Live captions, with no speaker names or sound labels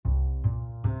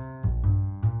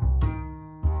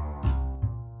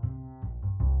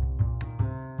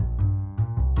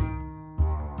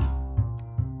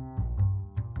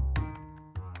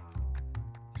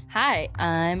Hi,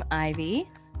 I'm Ivy.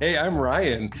 Hey, I'm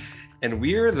Ryan, and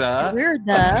we're the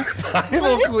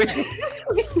Bible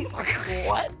Queens.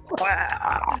 What?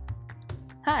 Wow.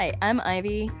 Hi, I'm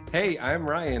Ivy. Hey, I'm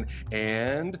Ryan,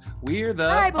 and we're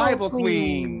the Bible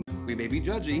Queen. We may be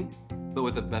judgy, but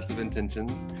with the best of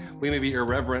intentions. We may be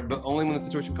irreverent, but only when the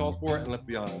situation calls for it. And let's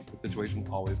be honest, the situation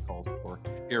always calls for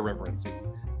irreverency.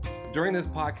 During this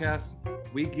podcast,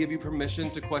 we give you permission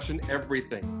to question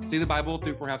everything. See the Bible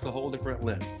through perhaps a whole different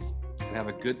lens and have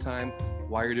a good time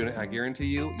while you're doing it. I guarantee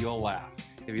you'll laugh.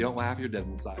 If you don't laugh, you're dead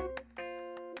inside.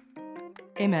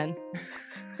 Amen.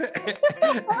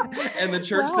 And the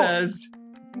church says,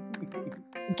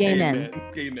 Gay men.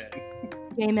 Gay men.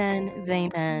 Gay men, they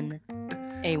men,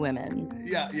 a women.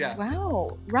 Yeah.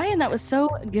 Wow. Ryan, that was so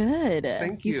good.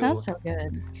 Thank you. You sound so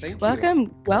good. Thank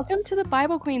you. Welcome to the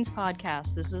Bible Queens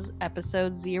podcast. This is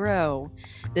episode 0.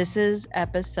 Fucking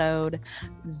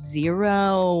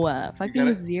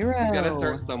 0. You gotta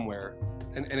start somewhere.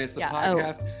 And it's the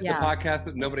podcast, the podcast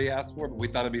that nobody asked for, but we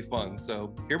thought it'd be fun.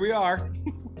 So here we are.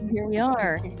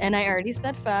 And I already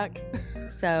said fuck.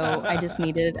 So I just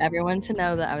needed everyone to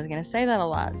know that I was going to say that a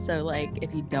lot. So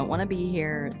if you don't want to be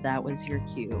here, that was your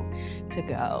cue to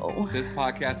go. This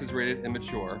podcast is rated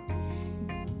immature.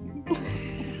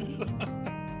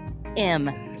 M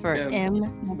for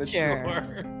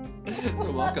immature.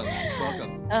 So welcome.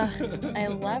 I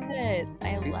love it.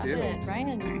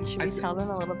 Ryan, should we tell them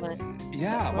a little bit?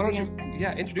 Yeah. Why don't you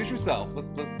introduce yourself.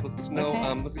 Let's get to know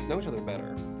let's get to know each other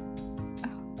better.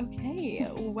 Okay.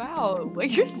 Wow. Well,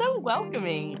 you're so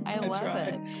welcoming. I love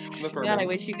it. God, I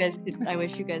wish you guys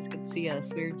could see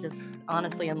us. We're just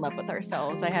honestly in love with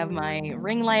ourselves. I have my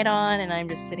ring light on and I'm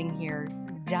just sitting here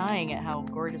dying at how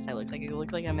gorgeous I look. I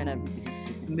look like I'm in a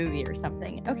movie or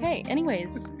something. Okay,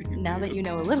 anyways, now that you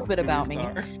know a little bit about me.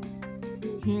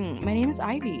 My name is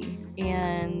Ivy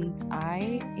and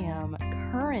I am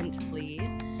currently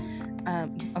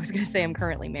I'm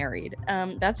currently married.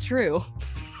 That's true.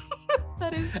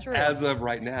 That is true. As of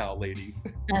right now, ladies.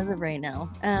 As of right now.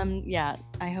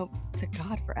 I hope to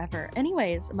God forever.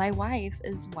 Anyways, my wife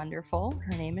is wonderful.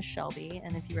 Her name is Shelby.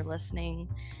 And if you were listening,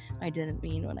 I didn't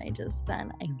mean when I just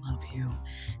said, I love you.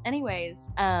 Anyways,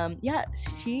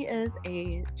 she is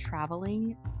a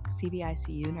traveling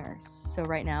CVICU nurse. So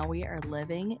right now we are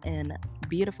living in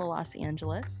beautiful Los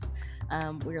Angeles.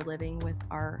 We are living with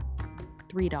our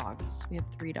 3 dogs. We have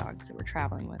 3 dogs that we're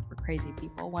traveling with. We're crazy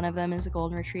people. One of them is a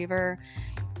golden retriever,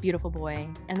 beautiful boy.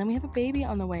 And then we have a baby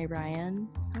on the way, Ryan.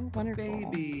 How wonderful.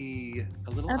 Baby.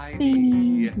 A little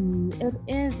Ivy. It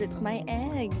is. It's my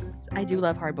eggs. I do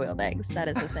love hard-boiled eggs. That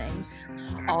is the thing.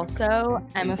 Also,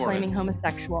 I'm a flaming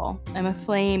homosexual.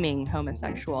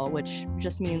 Which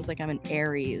just means I'm an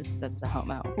Aries that's a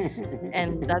homo.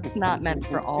 And that's not meant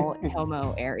for all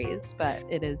homo Aries, but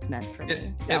it is meant for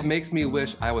me. So. It makes me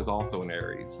wish I was also an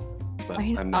Aries. But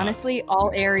I'm not. Honestly, all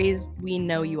Aries, we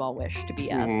know you all wish to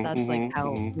be us. That's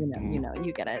how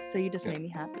you get it. So you just made me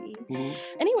happy.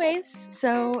 Anyways,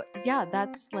 so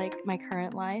that's my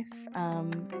current life.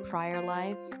 Prior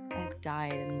life, I've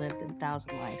died and lived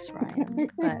 1,000 lives, Ryan.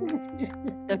 But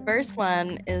the first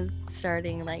one is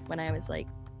starting when I was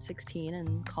 16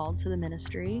 and called to the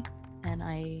ministry, and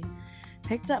I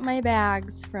picked up my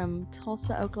bags from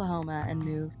Tulsa, Oklahoma, and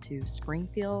moved to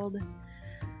Springfield,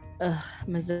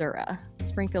 Missouri.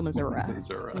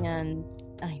 And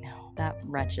I know, that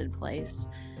wretched place.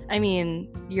 I mean,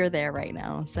 you're there right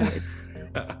now, so it's,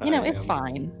 it's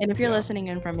fine. And if you're listening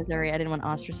in from Missouri, I didn't want to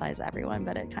ostracize everyone,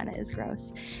 but it kind of is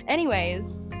gross.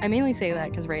 Anyways, I mainly say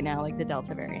that because right now, the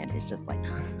Delta variant is just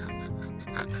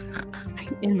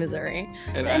in Missouri.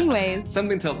 And anyways,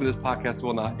 something tells me this podcast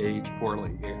will not age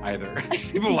poorly either.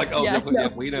 People are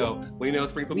we know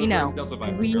Springfield, Missouri, Delta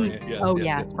variant.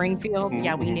 Yes, Springfield.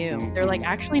 Yeah, we knew. They're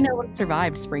actually no one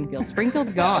survived Springfield.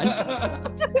 Springfield's gone.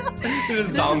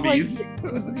 Zombies.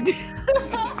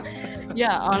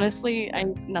 Yeah, honestly,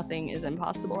 nothing is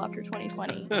impossible after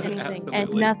 2020. Anything. Absolutely. And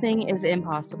nothing is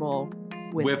impossible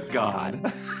with God.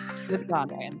 With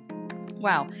God, Ryan.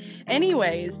 Wow.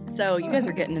 Anyways, so you guys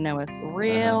are getting to know us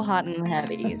real hot and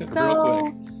heavy. So,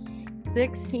 real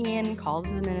quick. 16, called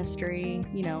to the ministry,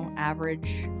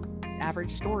 average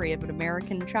story of an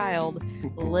American child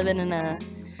living in a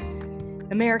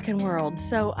American world.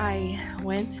 So I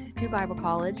went to Bible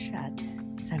college at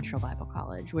Central Bible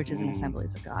College, which is an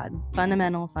Assemblies of God,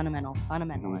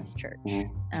 fundamentalist church.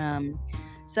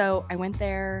 So I went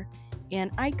there, and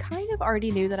I kind of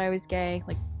already knew that I was gay.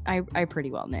 I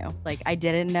pretty well knew. I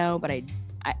didn't know, but I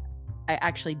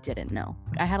actually didn't know.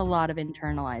 I had a lot of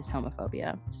internalized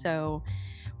homophobia. So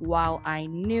while I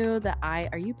knew that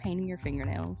are you painting your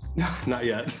fingernails? Not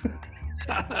yet.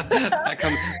 that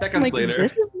comes like, later.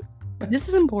 This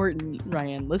is important,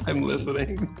 Ryan. Listen. I'm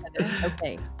listening.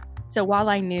 Okay. So while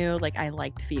I knew like I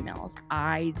liked females,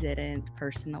 I didn't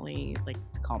personally like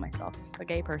to call myself a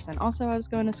gay person. Also, I was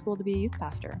going to school to be a youth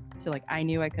pastor. So like I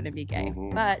knew I couldn't be gay,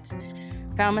 but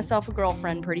found myself a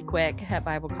girlfriend pretty quick at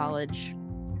Bible college.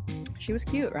 She was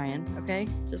cute, Ryan. Okay,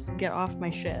 just get off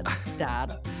my shit,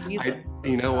 Dad.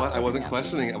 You know what? I wasn't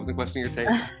questioning. I wasn't questioning your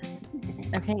taste.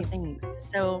 Okay, thanks.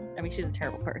 So, I mean, she's a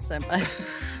terrible person, but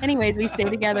anyways, we stayed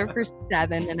together for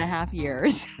 7.5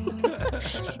 years.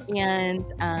 And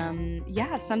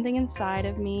yeah, something inside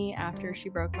of me after she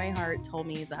broke my heart told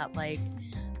me that like,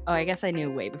 oh, I guess I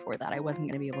knew way before that I wasn't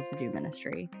going to be able to do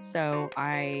ministry. So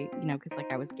I, because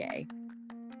like I was gay.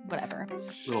 Whatever.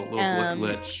 Little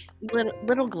glitch.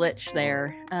 Little glitch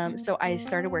there. So I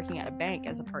started working at a bank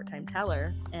as a part-time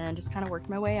teller and just kind of worked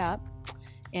my way up.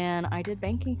 And I did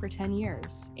banking for 10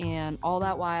 years. And all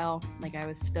that while, like I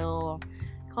was still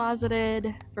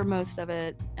closeted for most of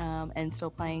it, and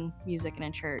still playing music in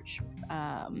a church.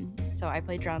 So I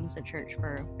played drums at church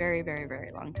for a very, very,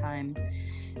 very long time.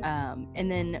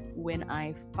 And then when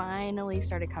I finally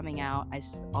started coming out, I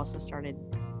also started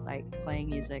like playing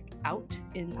music out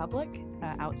in public,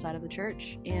 outside of the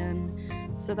church.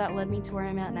 And so that led me to where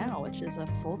I'm at now, which is a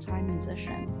full-time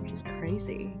musician, which is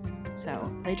crazy.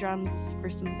 So play drums for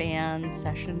some bands,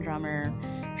 session drummer,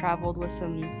 traveled with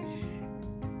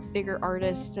some bigger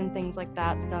artists and things like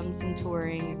that, done some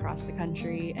touring across the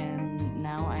country, and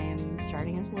now I am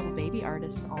starting as a little baby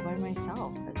artist all by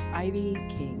myself as Ivy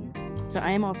King. So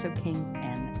I am also king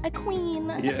and a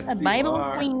queen, yes, a Bible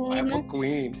queen. Bible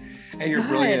queen. And you're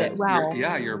brilliant. Wow.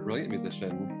 You're a brilliant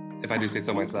musician. If I do say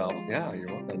so myself. Yeah, you're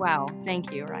welcome. Wow.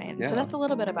 Thank you, Ryan. Yeah. So that's a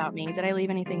little bit about me. Did I leave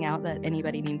anything out that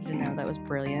anybody needed to know that was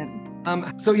brilliant? How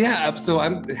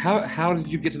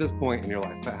did you get to this point in your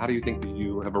life? How do you think that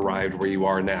you have arrived where you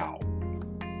are now?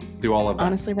 Through all of that?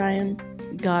 Honestly,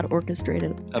 Ryan, God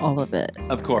orchestrated all of it.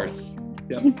 Of course.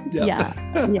 Yep.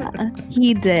 Yeah.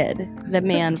 He did. The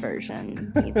man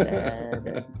version. He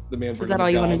did. The man version. Is that all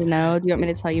you wanted to know? Do you want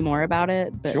me to tell you more about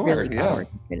it? But sure, really, God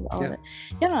orchestrated all of it.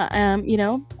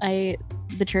 Yeah.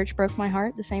 The church broke my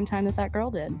heart the same time that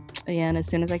girl did. And as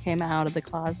soon as I came out of the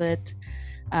closet,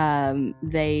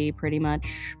 they pretty much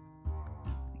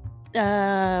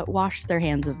washed their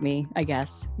hands of me, I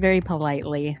guess, very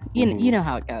politely. You know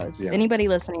how it goes. Yeah. Anybody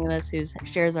listening to this who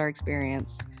shares our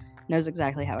experience knows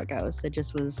exactly how it goes. It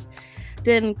just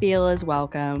didn't feel as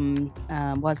welcome,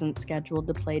 wasn't scheduled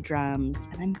to play drums,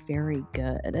 and I'm very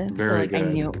good. Good. I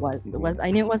knew it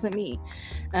wasn't me.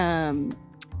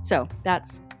 So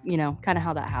that's kind of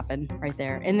how that happened right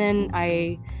there. And then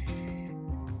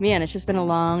it's just been a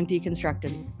long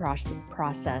deconstructive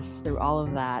process through all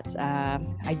of that.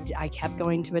 I kept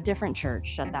going to a different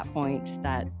church at that point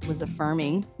that was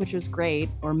affirming, which was great,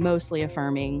 or mostly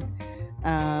affirming.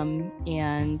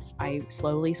 And I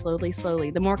slowly,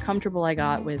 the more comfortable I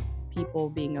got with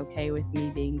people being okay with me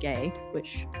being gay,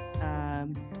 which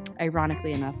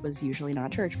ironically enough was usually not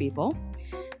church people,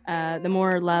 the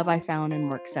more love I found and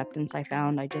more acceptance I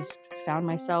found, I just found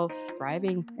myself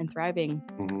thriving.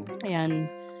 And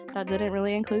that didn't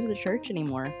really include the church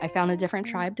anymore. I found a different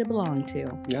tribe to belong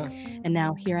to. Yeah. And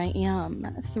now here I am,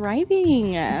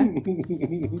 thriving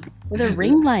with a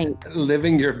ring light.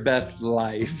 Living your best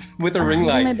life with a ring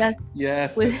light. My best.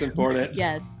 Yes, that's important.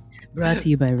 Yes. Brought to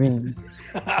you by Ring.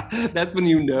 That's when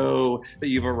you know that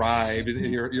you've arrived in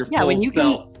your full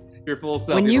self. Your full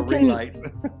self. When you have a ring light.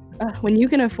 When you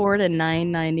can afford a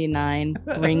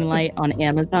 $9.99 ring light on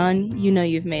Amazon,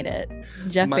 you've made it.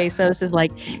 Jeff Bezos is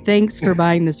like, thanks for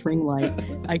buying this ring light.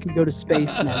 I can go to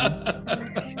space now.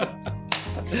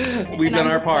 We've done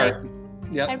our part.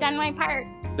 Yep. I've done my part.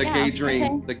 The gay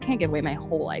dream. Okay. Can't give away my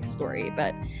whole life story,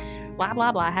 but blah,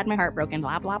 blah, blah. I had my heart broken,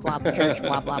 blah, blah, blah. The church,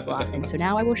 blah, blah, blah. And so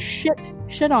now I will shit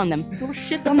on them. I will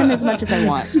shit on them as much as I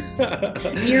want.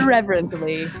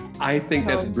 Irreverently. I think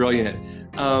that's brilliant.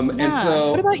 And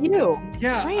so, what about you?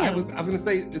 Yeah, Ryan. I was going to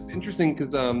say it's interesting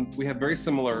because we have very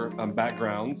similar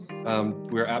backgrounds.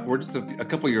 We're just a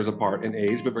couple years apart in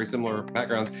age, but very similar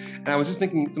backgrounds. And I was just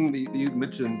thinking, you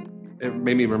mentioned, it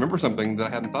made me remember something that I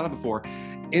hadn't thought of before.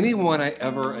 Anyone I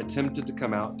ever attempted to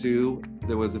come out to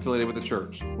that was affiliated with the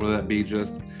church, whether that be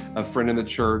just a friend in the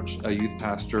church, a youth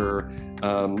pastor,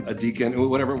 a deacon,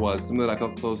 whatever it was, something that I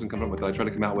felt close and comfortable with, that I tried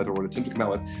to come out with or would attempt to come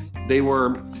out with, they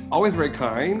were always very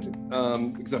kind,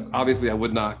 except obviously I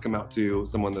would not come out to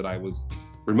someone that I was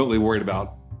remotely worried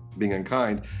about being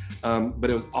unkind. But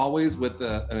it was always with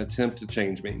an attempt to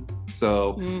change me.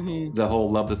 So the whole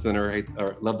love the sinner, hate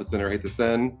the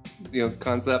sin,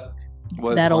 concept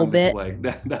was that on old display.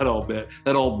 That old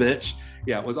bitch.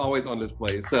 Yeah, was always on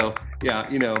display. So yeah,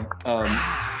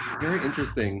 very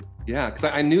interesting. Yeah, because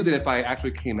I knew that if I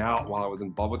actually came out while I was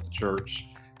involved with the church,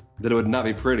 that it would not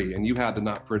be pretty, and you had the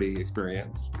not pretty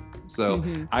experience. So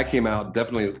I came out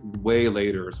definitely way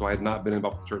later. So I had not been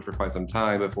involved with the church for quite some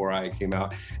time before I came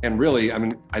out. And really, I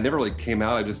mean, I never really came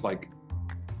out. I just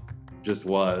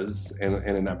was. And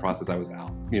in that process, I was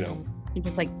out, You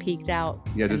just like peeked out.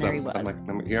 Yeah, I'm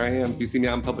like, here I am. If you see me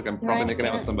out in public, I'm probably making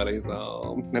out with somebody.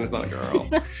 So then it's not a girl.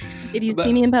 If you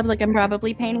see me in public, I'm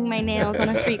probably painting my nails on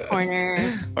a street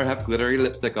corner. Or have glittery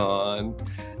lipstick on.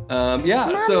 Mom,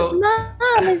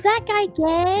 is that guy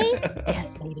gay?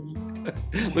 Yes, baby.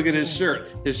 Look at his shirt.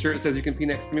 His shirt says you can pee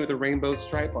next to me with a rainbow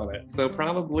stripe on it. So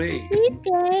probably. He's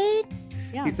gay.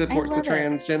 Yeah, he supports the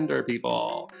transgender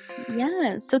people.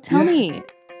 Yeah. So tell me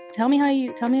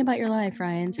about your life,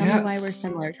 Ryan. Tell me why we're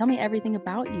similar. Tell me everything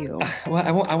about you. Well,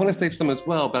 I want to say some as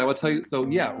well, but I will tell you. So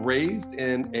yeah, raised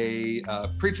in I was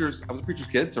a preacher's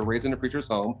kid, so raised in a preacher's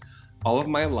home all of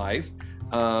my life.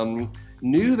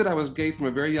 Knew that I was gay from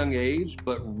a very young age,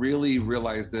 but really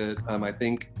realized it, I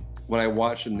think, when I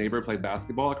watched a neighbor play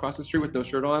basketball across the street with no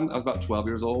shirt on. I was about 12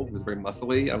 years old. He was very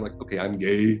muscly. I was like, okay, I'm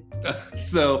gay.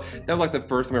 So that was like the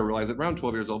first time I realized it, around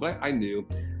 12 years old, but I knew.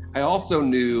 I also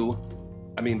knew,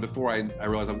 before I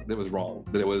realized that it was wrong,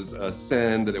 that it was a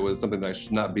sin, that it was something that I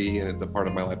should not be, and it's a part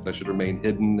of my life that I should remain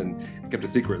hidden and kept a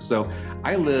secret. So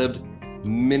I lived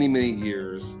many, many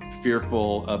years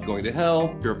fearful of going to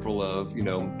hell, fearful of,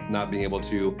 not being able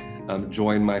to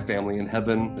join my family in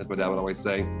heaven, as my dad would always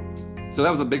say. So that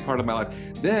was a big part of my life.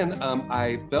 Then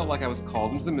I felt like I was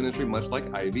called into the ministry, much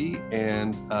like Ivy,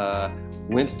 and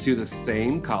went to the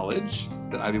same college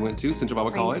that Ivy went to, Central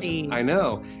Bible College. I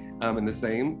know. In the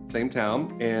same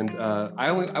town, and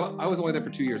I was only there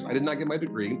for 2 years. I did not get my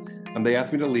degree. They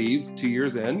asked me to leave 2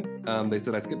 years in. They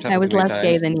said I skipped chapel. I was less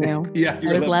gay than you. Yeah,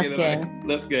 I was less gay.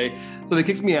 Less gay. So they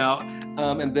kicked me out,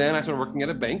 and then I started working at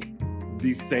a bank,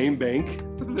 the same bank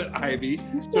that Ivy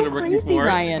started working for.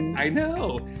 Ryan. I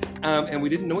know. And we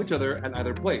didn't know each other at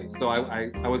either place. So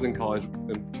I was in college,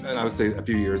 and I would say a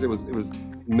few years. It was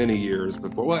many years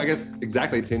before. Well, I guess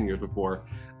exactly 10 years before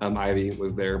Ivy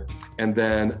was there. And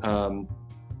then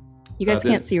you guys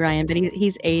can't see Ryan, but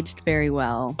he's aged very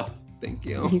well. Oh, thank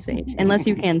you. He's aged, unless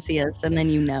you can see us, and then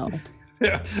you know.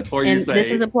 Or you say,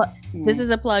 this is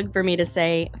a plug for me to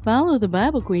say, follow the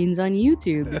Bible Queens on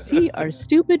YouTube to see our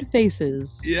stupid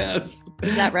faces. Yes.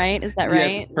 Is that right? Yes,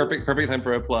 right? Perfect time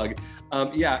for a plug.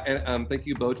 And thank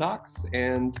you, Botox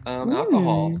and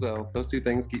alcohol. So those two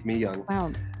things keep me young.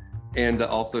 Wow. And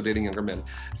also dating younger men.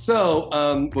 So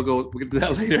we'll get to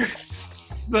that later.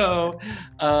 So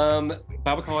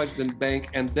Bible college, then bank,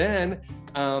 and then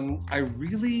I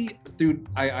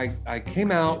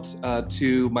came out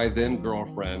to my then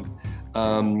girlfriend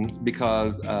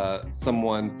because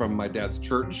someone from my dad's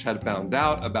church had found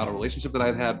out about a relationship that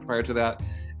I'd had prior to that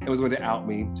and was going to out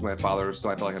me to my father. So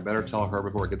I felt like I better tell her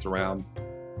before it gets around.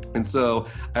 And so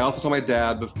I also told my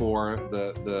dad before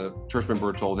the church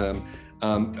member told him.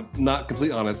 Not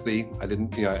complete honesty. I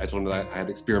didn't, I told him that I had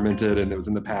experimented and it was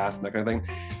in the past and that kind of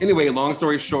thing. Anyway, long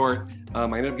story short, I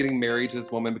ended up getting married to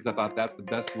this woman because I thought that's the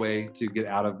best way to get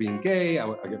out of being gay. I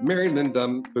get married and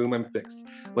then boom, I'm fixed.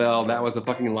 Well, that was a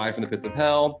fucking lie from the pits of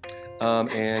hell.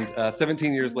 And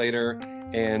 17 years later,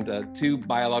 and 2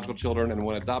 biological children and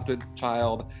 1 adopted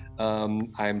child.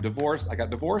 I'm divorced. I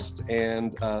got divorced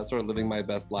and started living my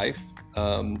best life,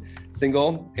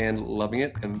 single and loving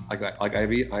it. And like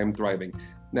Ivy, I'm thriving.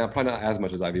 Now, probably not as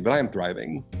much as Ivy, but I am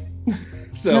thriving.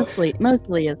 So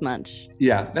mostly as much.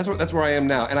 Yeah, that's where I am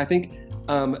now. And I think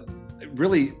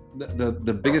really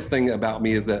the biggest thing about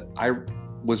me is that I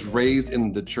was raised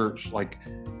in the church.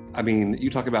 You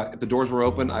talk about if the doors were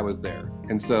open, I was there.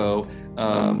 And so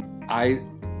I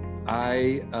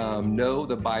know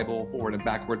the Bible forward and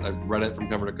backwards. I've read it from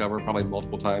cover to cover, probably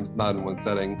multiple times, not in one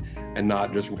setting and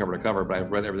not just from cover to cover, but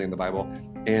I've read everything in the Bible.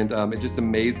 And it just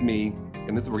amazed me.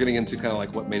 And we're getting into kind of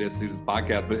like what made us do this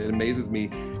podcast, but it amazes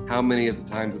me how many of the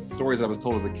times that the stories I was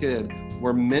told as a kid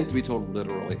were meant to be told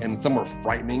literally. And some were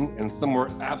frightening and some were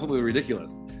absolutely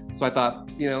ridiculous. So I thought,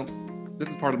 this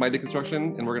is part of my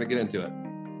deconstruction and we're going to get into it.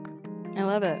 I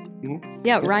love it. Mm-hmm.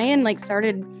 Yeah, Ryan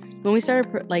when we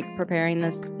started preparing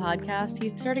this podcast, he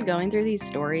started going through these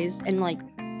stories and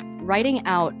writing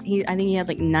out. I think he had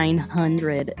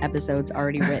 900 episodes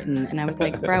already written, and I was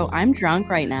like, bro, I'm drunk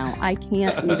right now. I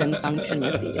can't even function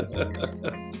with these.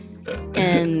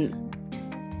 And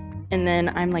And then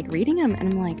I'm like reading them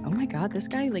and I'm like, oh my God, this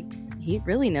guy, like, he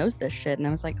really knows this shit. And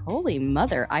I was like, holy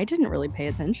mother, I didn't really pay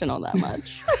attention all that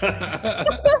much.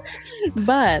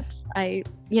 But I,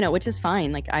 which is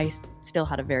fine. Like, I still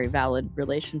had a very valid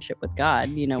relationship with God,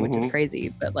 which is crazy.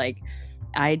 But like,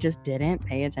 I just didn't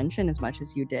pay attention as much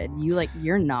as you did.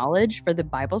 Your knowledge for the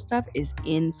Bible stuff is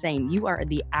insane. You are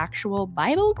the actual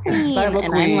Bible queen. Bible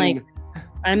and queen.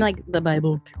 I'm like the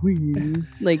Bible queen.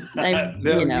 Like,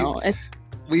 it's.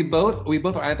 We both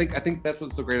are. I think that's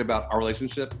what's so great about our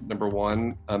relationship. Number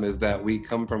one, is that we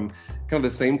come from kind of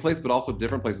the same place, but also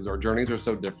different places. Our journeys are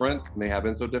so different, and they have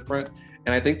been so different.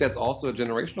 And I think that's also a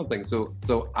generational thing.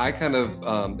 So I kind of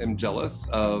am jealous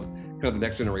of kind of the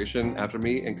next generation after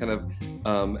me, and kind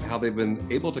of how they've been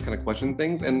able to kind of question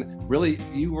things. And really,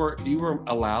 you were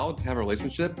allowed to have a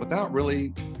relationship without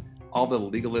really all the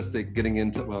legalistic getting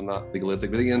into, well, not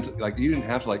legalistic, but getting into, like, you didn't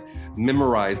have to like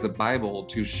memorize the Bible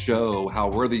to show how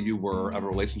worthy you were of a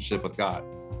relationship with God.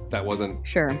 That wasn't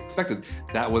expected.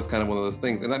 That was kind of one of those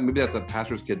things. And maybe that's a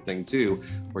pastor's kid thing too,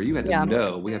 where you had to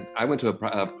know. I went to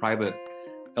a private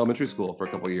elementary school for a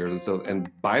couple of years.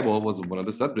 And Bible was one of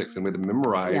the subjects, and we had to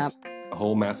memorize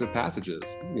whole massive passages,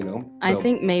 So. I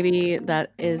think maybe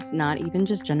that is not even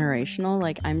just generational.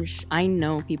 Like, I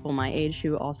know people my age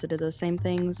who also did those same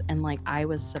things, and like, I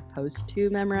was supposed to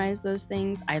memorize those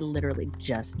things. I literally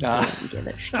just didn't give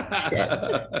a shit.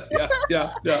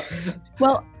 Yeah.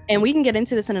 Well, and we can get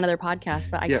into this in another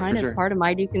podcast, but part of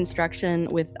my deconstruction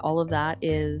with all of that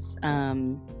is,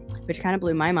 which kind of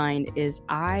blew my mind, is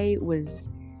I was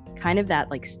kind of that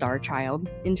like star child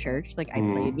in church. Like, I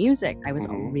played music. I was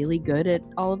really good at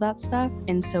all of that stuff.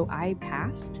 And so I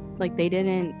passed. Like, they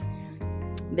didn't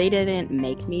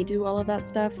make me do all of that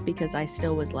stuff, because I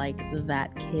still was like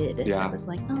that kid. I was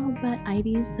like, oh, but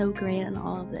Ivy's so great and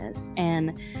all of this.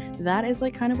 And that is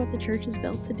like kind of what the church is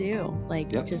built to do. Like,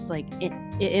 just like it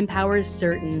empowers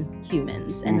certain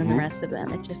humans, and then the rest of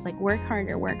them, it's just like work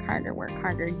harder,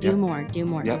 do more.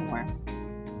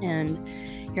 And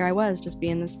here I was, just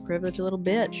being this privileged little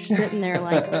bitch, sitting there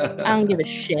like, I don't give a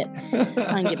shit.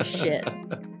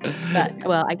 But,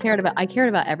 well, I cared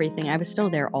about everything. I was still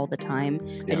there all the time.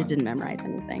 I just didn't memorize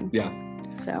anything.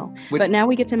 So, but now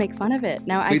we get to make fun of it.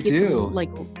 Now I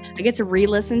get to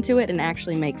re-listen to it and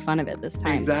actually make fun of it this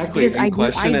time. Exactly.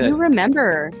 Because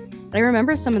I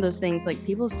remember some of those things, like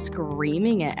people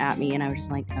screaming it at me, and I was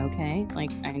just like, okay,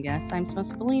 like, I guess I'm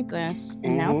supposed to believe this.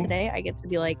 And now today I get to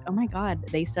be like, oh my God,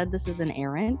 they said this is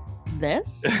inerrant.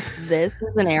 This is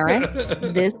inerrant.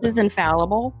 This is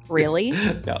infallible. Really?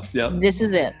 This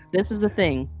is it. This is the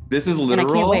thing. This is literal.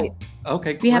 And I can't wait.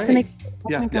 Okay, we have to make.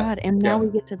 Oh my God! And now we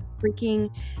get to freaking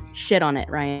shit on it,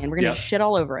 Ryan. We're gonna shit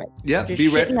all over it. Yeah, be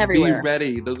ready. Be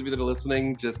ready. Those of you that are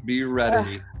listening, just be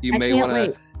ready. You may want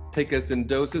to take us in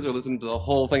doses or listen to the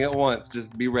whole thing at once.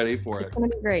 Just be ready for it. It's gonna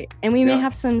be great. And we may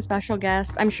have some special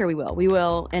guests. I'm sure we will. We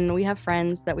will. And we have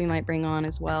friends that we might bring on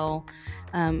as well.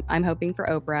 I'm hoping for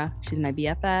Oprah. She's my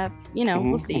BFF.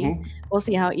 We'll see. We'll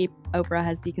see how Oprah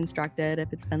has deconstructed,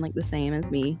 if it's been like the same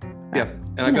as me. But,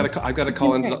 and I've got to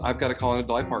call in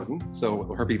Dolly Parton,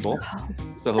 so her people.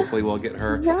 So hopefully we'll get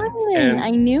her. And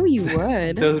I knew you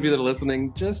would. Those of you that are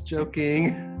listening, just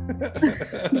joking.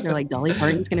 You're like, Dolly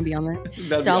Parton's going to be on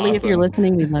there. Dolly, if you're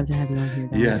listening, we'd love to have you on here.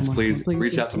 Yes, please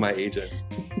reach out to my agent.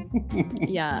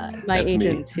 My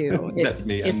agent too. That's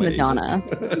me. It's Madonna.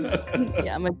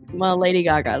 Well, Lady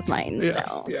Gaga's mine.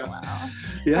 Wow.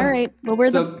 All right. Well,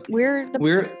 we're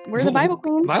the Bible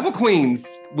Queens. Bible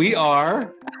Queens. We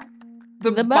are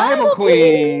the Bible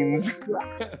Queens.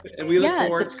 And we look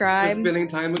forward to spending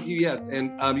time with you. Yes.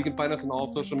 And you can find us on all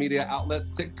social media outlets: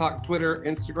 TikTok, Twitter,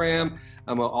 Instagram,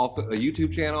 also a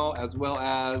YouTube channel, as well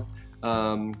as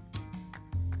Grindr.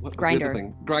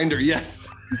 Grindr,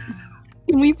 yes.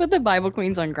 Can we put the Bible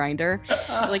Queens on Grindr?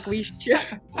 Like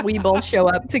we both show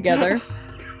up together.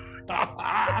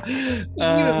 Can you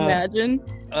imagine?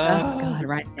 Oh God,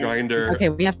 right. Grindr. Okay,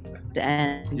 we have to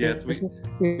end. Yes, This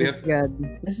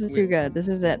is too good. This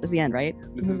is it. This is the end, right?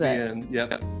 This is the end.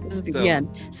 Yep. This is the end.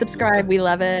 Subscribe. We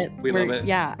love it. We love it.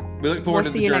 Yeah. We look forward to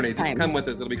the journey. Just come with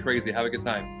us. It'll be crazy. Have a good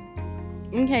time.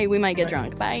 Okay, we might get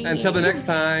drunk. Bye. Until the next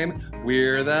time,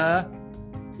 we're the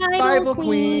Bible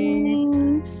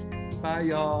Queens. Bye,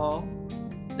 y'all.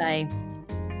 Bye.